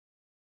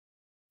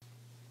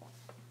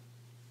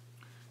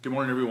Good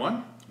morning,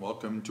 everyone.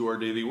 Welcome to our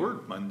Daily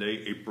Word,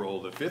 Monday,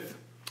 April the 5th,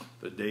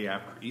 the day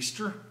after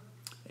Easter.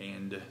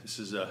 And this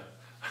is a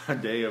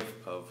day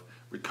of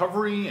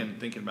recovery and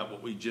thinking about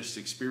what we just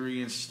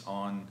experienced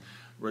on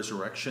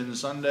Resurrection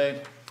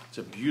Sunday. It's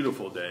a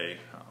beautiful day.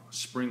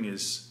 Spring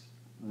is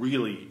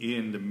really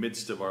in the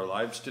midst of our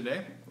lives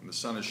today. When the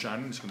sun is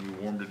shining, it's going to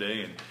be warm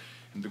today,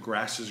 and the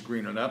grass is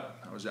greening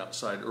up. I was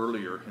outside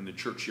earlier in the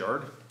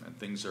churchyard, and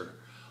things are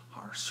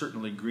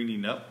certainly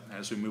greening up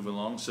as we move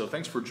along. So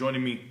thanks for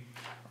joining me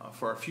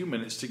for a few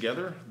minutes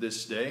together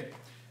this day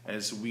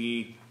as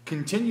we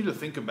continue to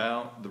think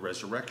about the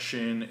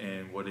resurrection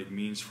and what it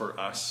means for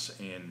us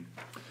and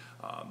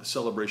the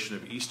celebration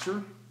of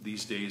Easter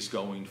these days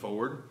going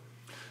forward.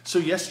 So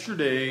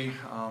yesterday,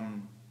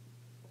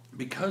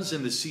 because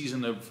in the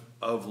season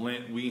of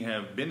Lent we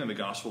have been in the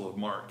Gospel of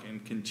Mark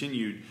and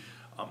continued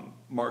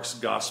Mark's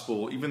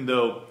Gospel, even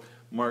though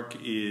Mark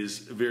is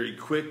very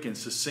quick and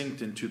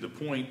succinct and to the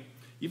point.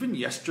 Even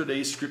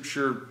yesterday's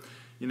scripture,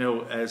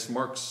 as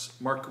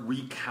Mark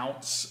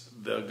recounts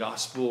the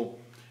gospel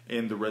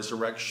and the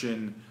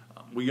resurrection,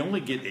 we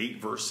only get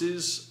 8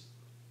 verses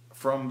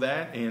from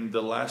that, and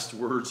the last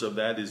words of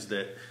that is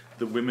that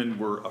the women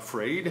were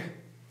afraid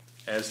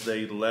as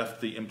they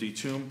left the empty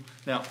tomb.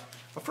 Now,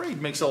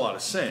 afraid makes a lot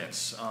of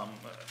sense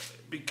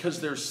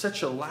because there's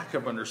such a lack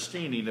of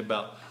understanding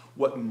about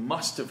what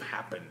must have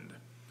happened.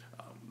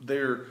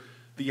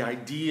 The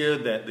idea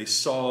that they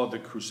saw the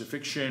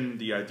crucifixion,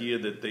 the idea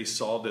that they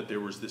saw that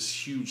there was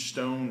this huge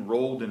stone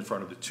rolled in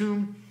front of the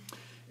tomb,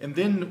 and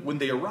then when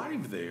they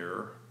arrived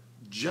there,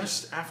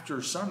 just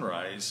after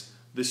sunrise,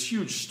 this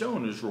huge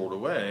stone is rolled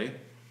away,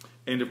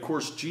 and of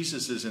course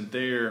Jesus isn't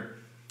there,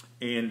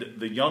 and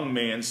the young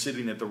man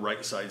sitting at the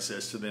right side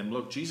says to them,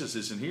 "Look, Jesus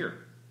isn't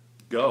here.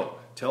 Go,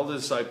 tell the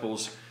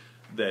disciples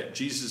that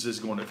Jesus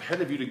is going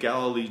ahead of you to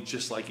Galilee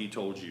just like he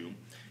told you."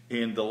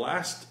 And the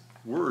last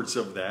words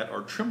of that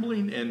are,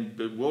 "Trembling and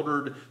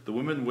bewildered, the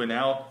women went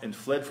out and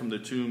fled from the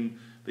tomb.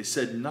 They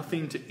said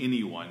nothing to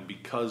anyone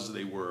because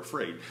they were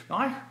afraid." Now,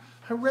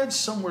 I read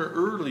somewhere really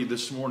early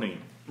this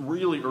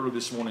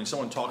morning,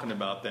 someone talking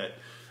about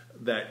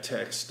that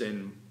text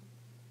and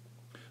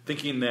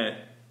thinking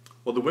that,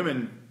 well, the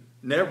women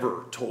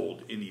never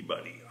told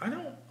anybody. I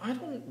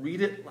don't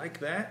read it like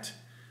that.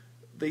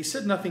 They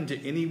said nothing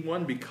to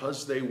anyone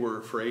because they were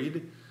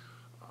afraid.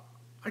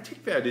 I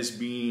take that as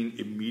being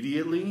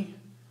immediately.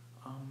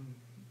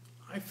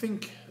 I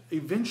think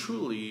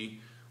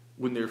eventually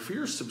when their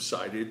fears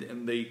subsided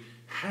and they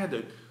had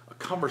a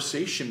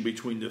conversation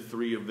between the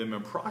three of them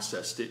and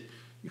processed it,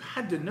 you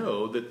had to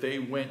know that they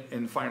went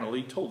and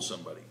finally told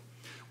somebody.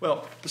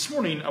 Well, this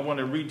morning I want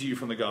to read to you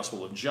from the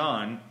Gospel of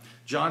John,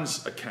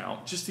 John's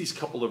account, just these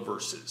couple of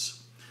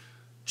verses.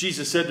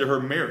 Jesus said to her,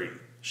 "Mary."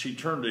 She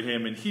turned to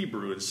him in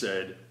Hebrew and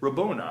said,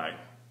 "Rabboni."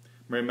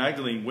 Mary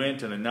Magdalene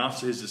went and announced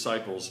to his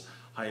disciples,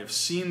 "I have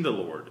seen the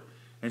Lord."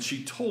 And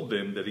she told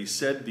them that he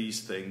said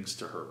these things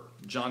to her.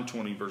 John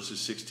 20, verses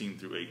 16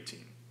 through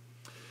 18.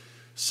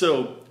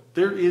 So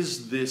there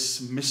is this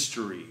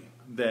mystery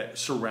that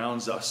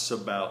surrounds us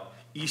about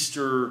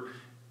Easter,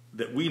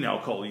 that we now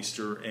call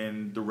Easter,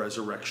 and the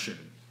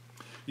resurrection.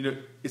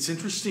 It's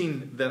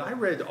interesting that I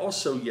read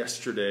also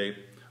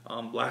yesterday,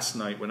 last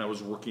night when I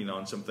was working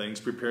on some things,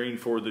 preparing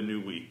for the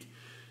new week,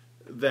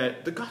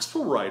 that the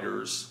gospel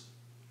writers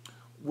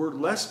were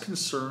less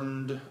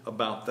concerned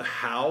about the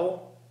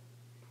how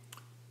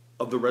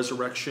of the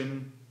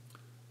resurrection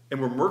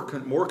and were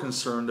more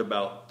concerned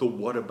about the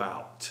what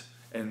about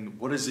and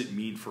what does it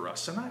mean for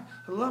us. And I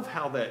love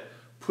how that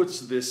puts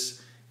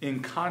this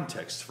in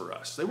context for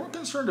us. They weren't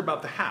concerned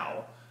about the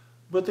how,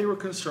 but they were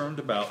concerned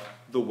about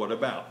the what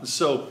about.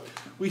 So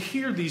we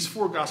hear these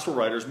 4 gospel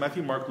writers,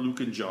 Matthew, Mark, Luke,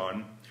 and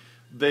John.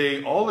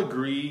 They all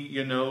agree,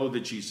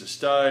 that Jesus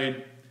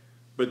died,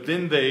 but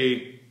then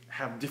they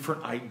have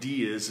different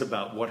ideas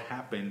about what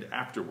happened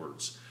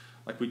afterwards.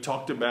 Like we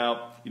talked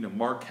about,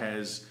 Mark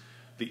has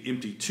the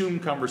empty tomb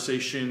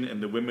conversation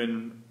and the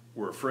women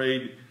were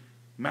afraid.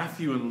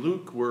 Matthew and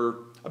Luke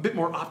were a bit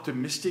more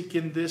optimistic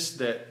in this,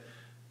 that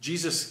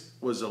Jesus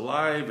was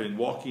alive and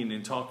walking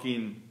and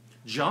talking.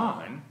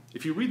 John,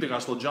 if you read the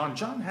Gospel of John,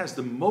 John has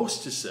the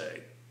most to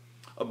say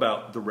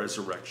about the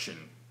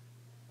resurrection.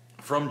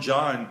 From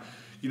John,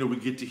 we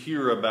get to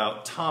hear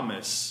about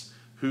Thomas,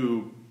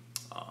 who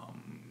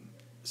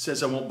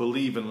says, "I won't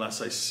believe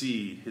unless I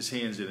see his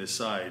hands in his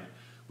side."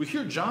 We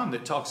hear John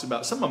that talks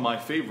about some of my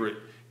favorite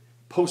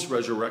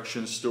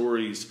post-resurrection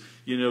stories,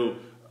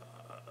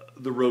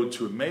 the road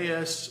to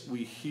Emmaus.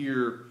 We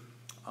hear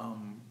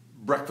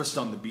breakfast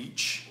on the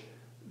beach,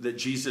 that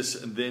Jesus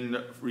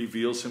then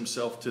reveals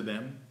himself to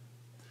them.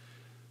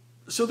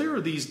 So there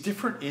are these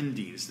different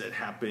endings that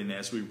happen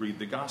as we read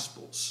the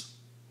Gospels.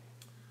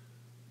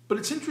 But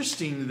it's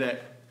interesting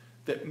that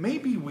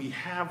maybe we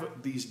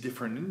have these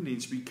different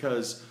endings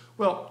because,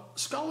 well,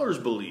 scholars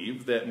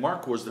believe that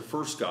Mark was the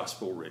first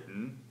gospel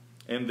written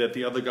and that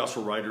the other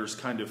gospel writers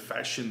kind of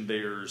fashioned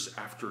theirs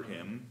after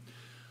him.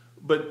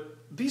 But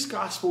these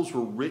gospels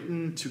were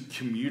written to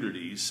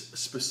communities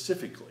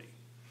specifically.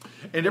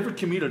 And every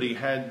community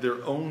had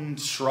their own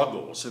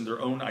struggles and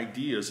their own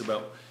ideas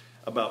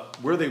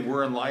about where they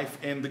were in life.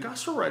 And the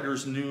gospel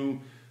writers knew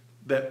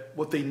that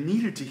what they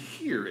needed to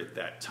hear at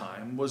that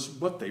time was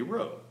what they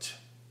wrote.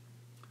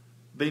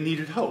 They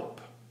needed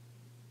hope.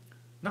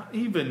 Not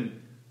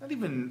even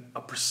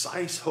a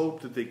precise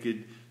hope that they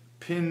could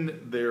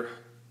pin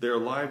their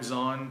lives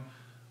on,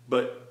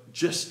 but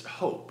just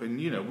hope. And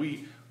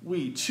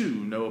we too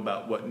know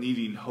about what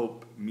needing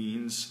hope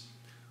means.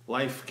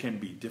 Life can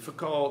be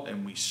difficult,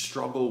 and we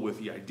struggle with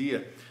the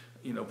idea,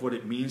 of what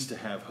it means to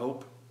have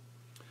hope.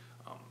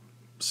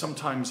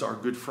 Sometimes our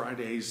Good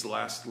Fridays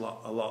last a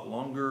lot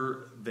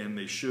longer than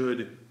they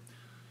should.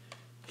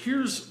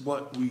 Here's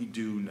what we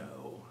do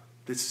know.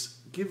 This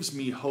gives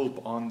me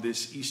hope on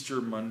this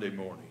Easter Monday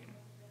morning.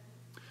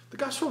 The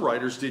gospel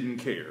writers didn't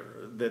care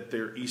that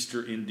their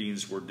Easter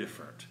endings were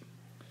different.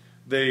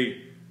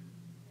 They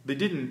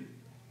didn't,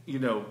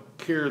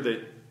 care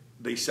that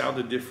they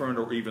sounded different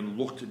or even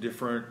looked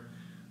different.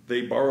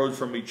 They borrowed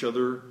from each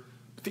other.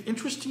 But the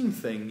interesting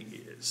thing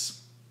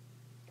is,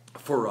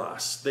 for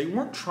us, they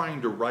weren't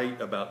trying to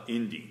write about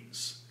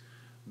endings.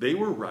 They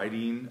were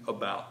writing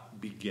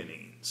about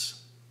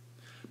beginnings.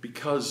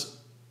 Because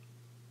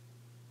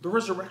the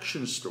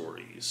resurrection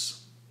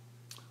stories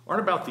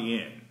aren't about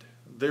the end.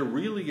 They're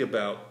really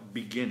about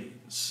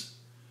beginnings.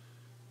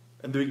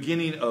 And the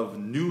beginning of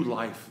new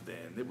life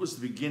then. It was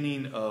the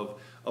beginning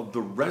of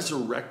the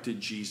resurrected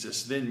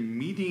Jesus, then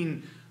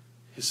meeting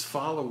his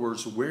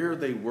followers where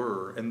they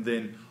were, and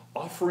then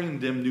offering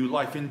them new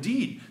life.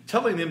 Indeed,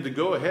 telling them to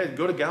go ahead,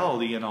 go to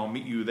Galilee, and I'll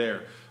meet you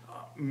there.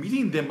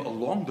 Meeting them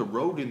along the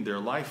road in their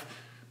life.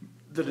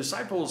 The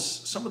disciples,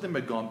 some of them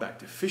had gone back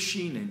to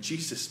fishing, and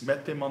Jesus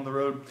met them on the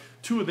road.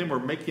 2 of them were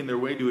making their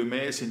way to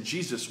Emmaus, and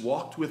Jesus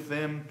walked with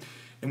them.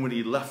 And when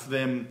he left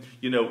them,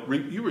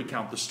 you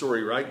recount the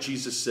story, right?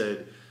 Jesus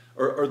said,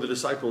 or the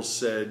disciples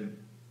said,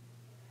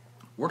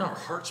 weren't our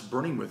hearts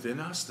burning within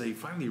us? They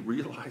finally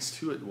realized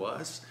who it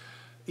was.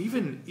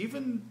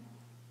 Even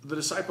the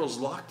disciples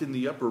locked in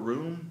the upper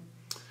room,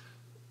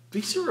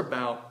 these are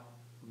about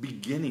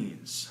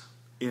beginnings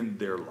in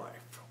their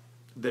life.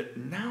 That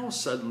now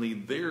suddenly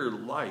their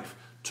life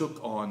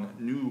took on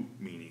new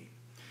meaning.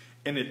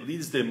 And it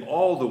leads them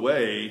all the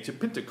way to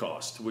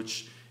Pentecost,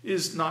 which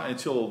is not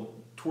until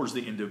towards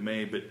the end of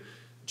May, but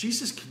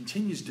Jesus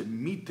continues to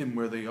meet them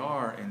where they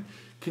are and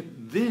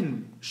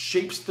then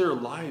shapes their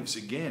lives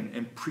again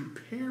and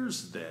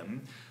prepares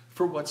them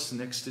for what's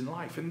next in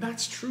life. And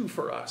that's true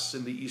for us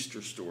in the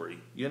Easter story,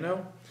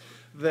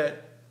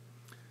 that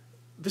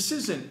this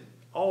isn't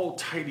all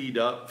tidied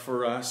up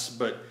for us,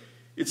 but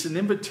it's an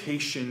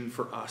invitation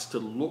for us to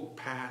look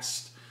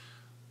past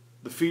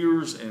the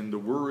fears and the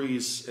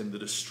worries and the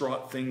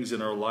distraught things in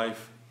our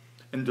life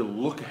and to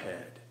look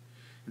ahead.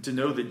 And to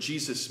know that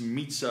Jesus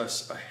meets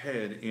us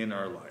ahead in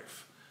our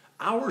life.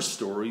 Our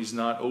story's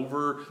not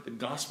over. The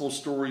gospel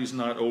story's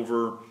not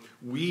over.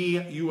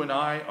 You and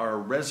I are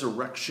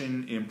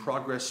resurrection in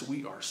progress.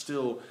 We are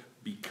still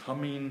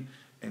becoming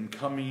and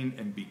coming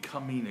and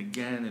becoming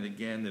again and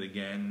again and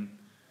again.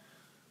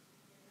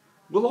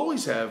 We'll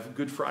always have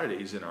Good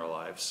Fridays in our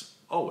lives.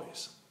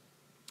 Always.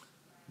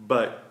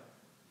 But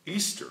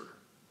Easter,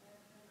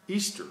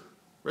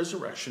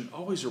 resurrection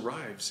always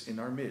arrives in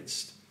our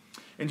midst.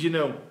 And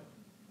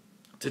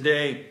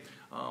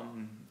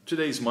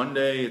today's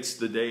Monday. It's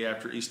the day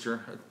after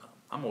Easter.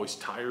 I'm always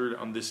tired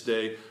on this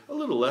day. A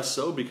little less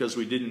so because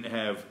we didn't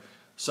have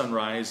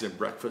sunrise and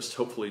breakfast.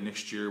 Hopefully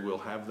next year we'll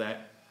have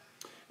that.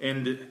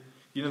 And,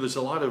 there's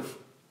a lot of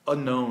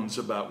unknowns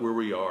about where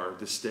we are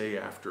this day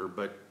after.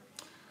 But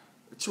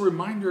it's a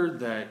reminder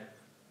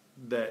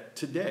that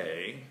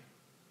today,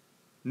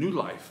 new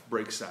life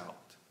breaks out.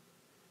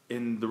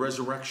 And the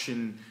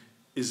resurrection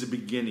is a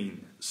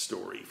beginning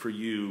story for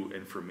you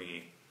and for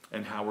me,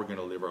 and how we're going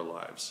to live our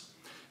lives.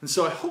 And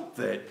so I hope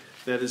that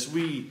as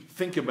we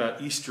think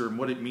about Easter and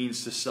what it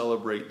means to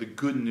celebrate the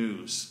good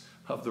news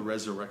of the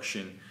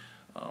resurrection,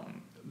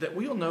 that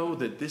we'll know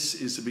that this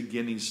is a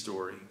beginning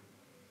story,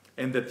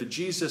 and that the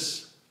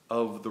Jesus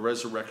of the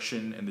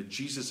resurrection and the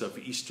Jesus of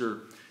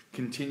Easter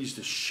continues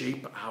to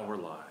shape our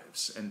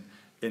lives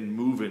and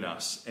move in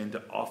us and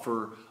to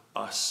offer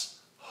us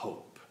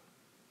hope.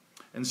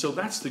 And so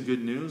that's the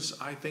good news,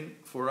 I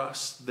think, for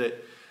us,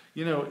 that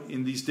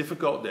in these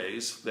difficult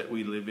days that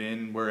we live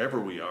in, wherever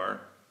we are,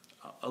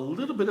 a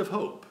little bit of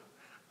hope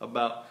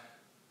about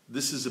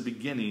this is a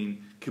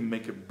beginning can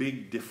make a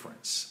big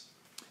difference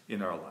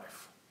in our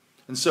life.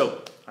 And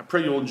so I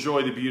pray you'll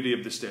enjoy the beauty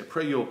of this day. I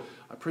pray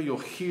you'll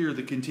hear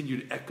the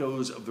continued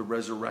echoes of the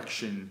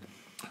resurrection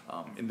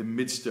in the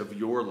midst of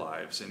your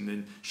lives, and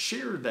then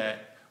share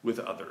that with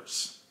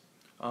others.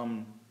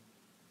 And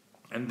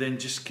then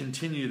just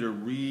continue to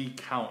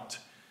recount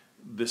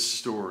this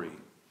story,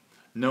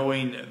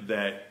 knowing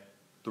that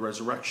the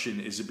resurrection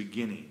is a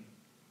beginning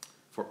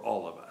for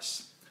all of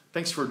us.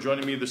 Thanks for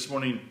joining me this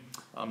morning.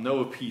 Know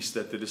a peace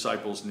that the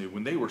disciples knew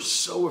when they were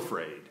so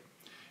afraid.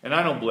 And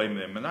I don't blame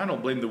them, and I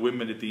don't blame the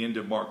women at the end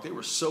of Mark. They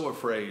were so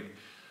afraid.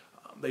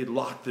 They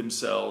locked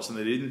themselves, and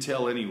they didn't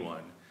tell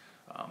anyone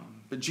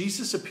But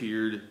Jesus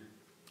appeared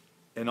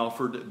and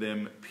offered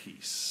them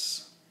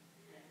peace.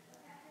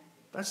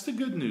 That's the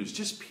good news,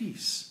 just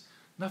peace.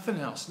 Nothing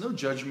else, no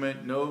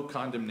judgment, no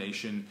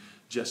condemnation,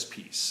 just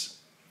peace.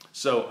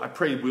 So I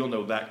pray we'll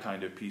know that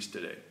kind of peace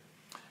today,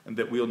 and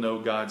that we'll know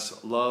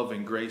God's love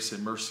and grace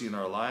and mercy in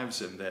our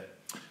lives, and that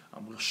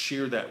we'll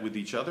share that with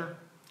each other.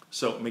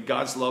 So may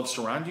God's love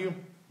surround you,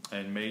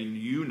 and may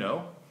you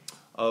know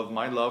of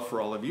my love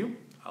for all of you.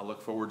 I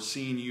look forward to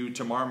seeing you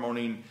tomorrow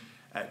morning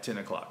at 10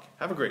 o'clock.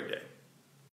 Have a great day.